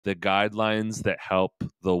the guidelines that help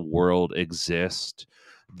the world exist,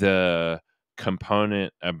 the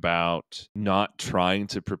component about not trying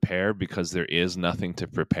to prepare because there is nothing to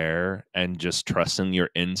prepare and just trusting your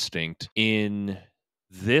instinct in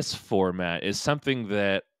this format is something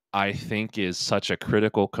that I think is such a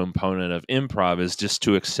critical component of improv, is just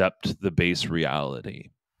to accept the base reality.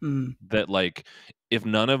 That, like, if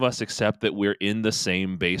none of us accept that we're in the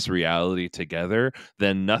same base reality together,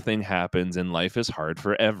 then nothing happens and life is hard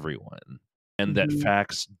for everyone. And that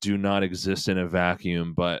facts do not exist in a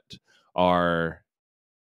vacuum, but are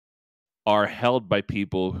held by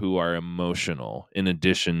people who are emotional in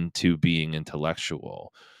addition to being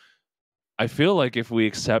intellectual. I feel like if we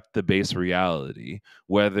accept the base reality,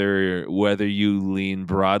 whether you lean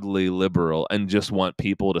broadly liberal and just want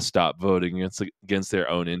people to stop voting against their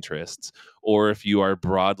own interests, or if you are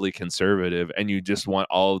broadly conservative and you just want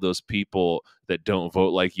all of those people that don't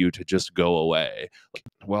vote like you to just go away.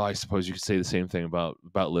 Well, I suppose you could say the same thing about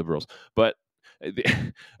liberals, but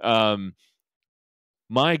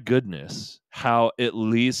my goodness, how at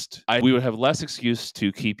least we would have less excuse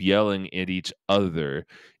to keep yelling at each other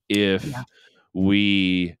if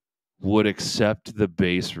we would accept the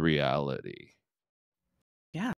base reality.